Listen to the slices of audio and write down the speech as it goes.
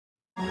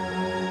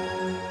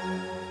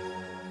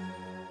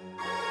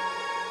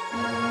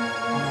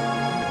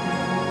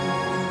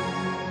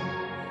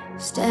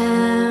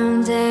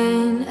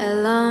Standing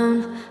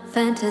alone,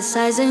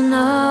 fantasizing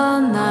all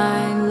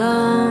night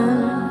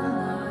long.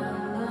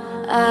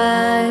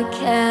 I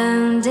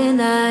can't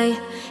deny,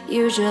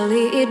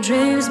 usually it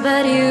dreams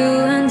but you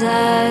and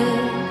I.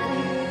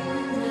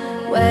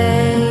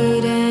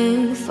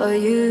 Waiting for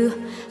you,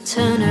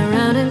 turn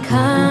around and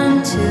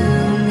come to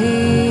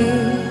me.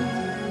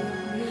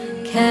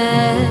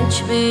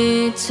 Catch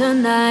me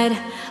tonight,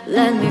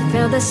 let me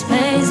feel the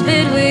space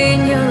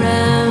between your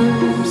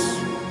arms.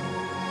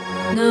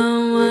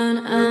 No one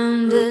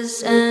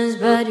understands,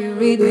 but you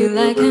read me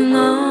like an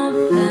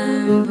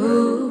open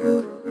book.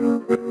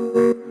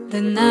 The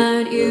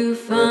night you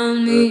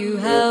found me, you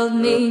held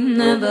me.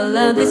 Never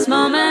let this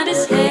moment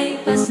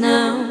escape us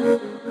now.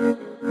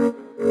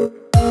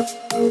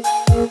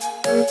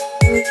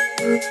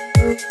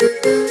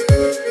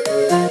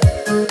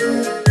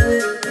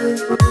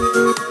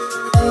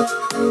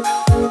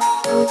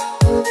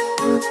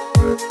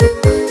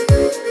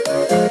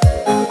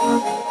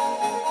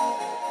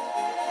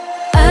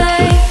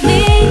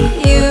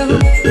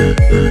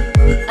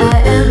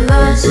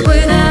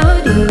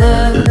 Without your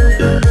love,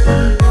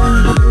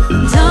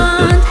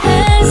 don't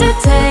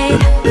hesitate.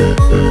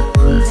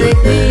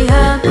 Take me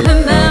up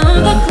above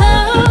the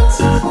clouds.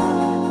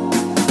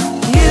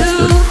 You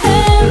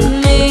and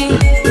me,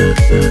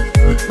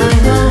 my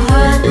whole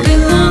heart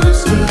belongs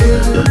to you.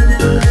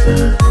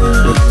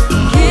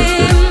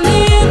 Give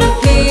me the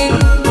key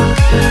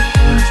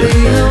to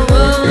your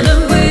world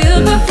and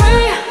we'll be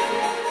free.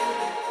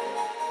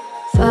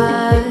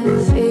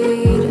 5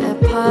 feet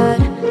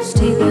apart,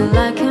 still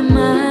like a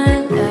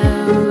mile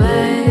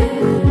away.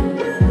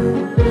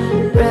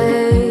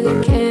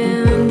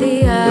 Breaking the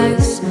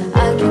ice, I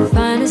can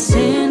find a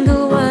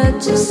single word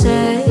to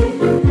say.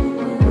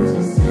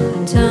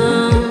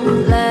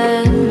 Don't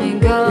let me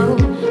go,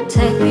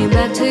 take me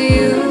back to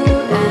you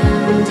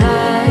and I.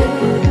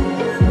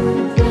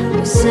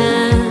 We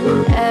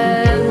sang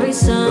every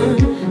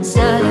song,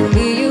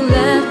 suddenly you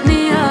left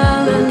me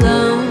all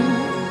alone.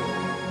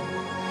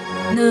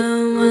 No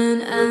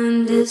one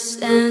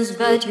understands,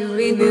 but you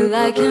read me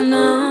like an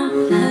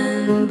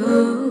open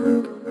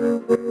book.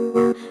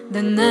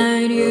 The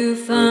night you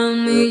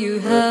found me, you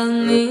held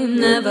me.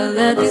 Never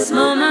let this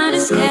moment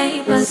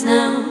escape us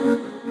now.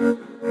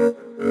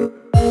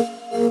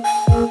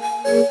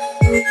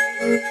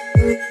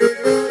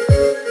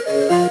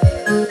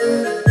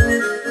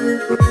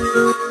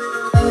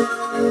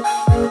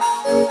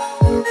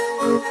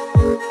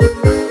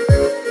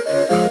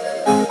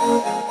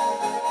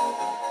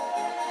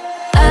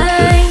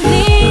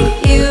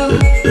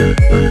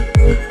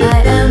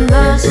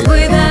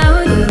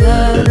 Without your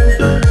love,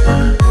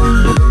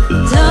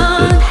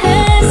 don't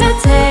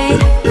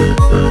hesitate.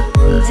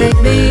 Take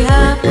me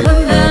up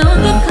above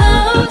the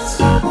clouds.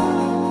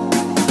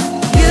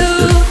 You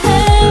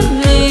and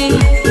me,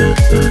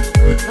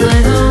 my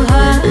whole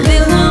heart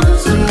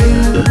belongs to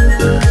you.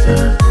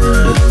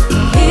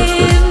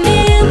 Give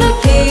me the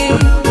key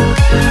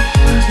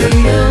to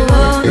your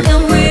world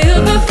and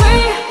we'll be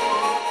free.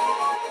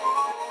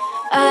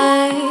 I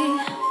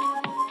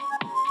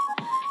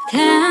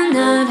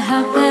cannot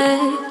help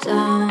it,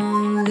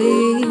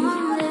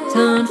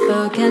 don't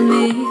forget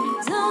me.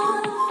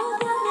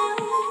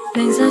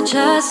 Things are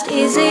just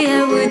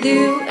easier with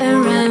you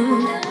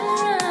around,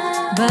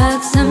 but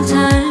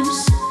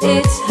sometimes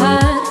it's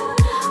hard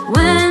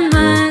when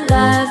my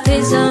life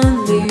is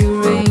only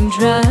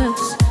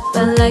raindrops.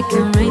 But like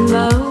a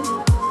rainbow,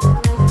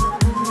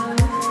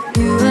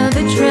 you are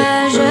the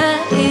treasure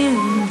in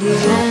the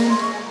end.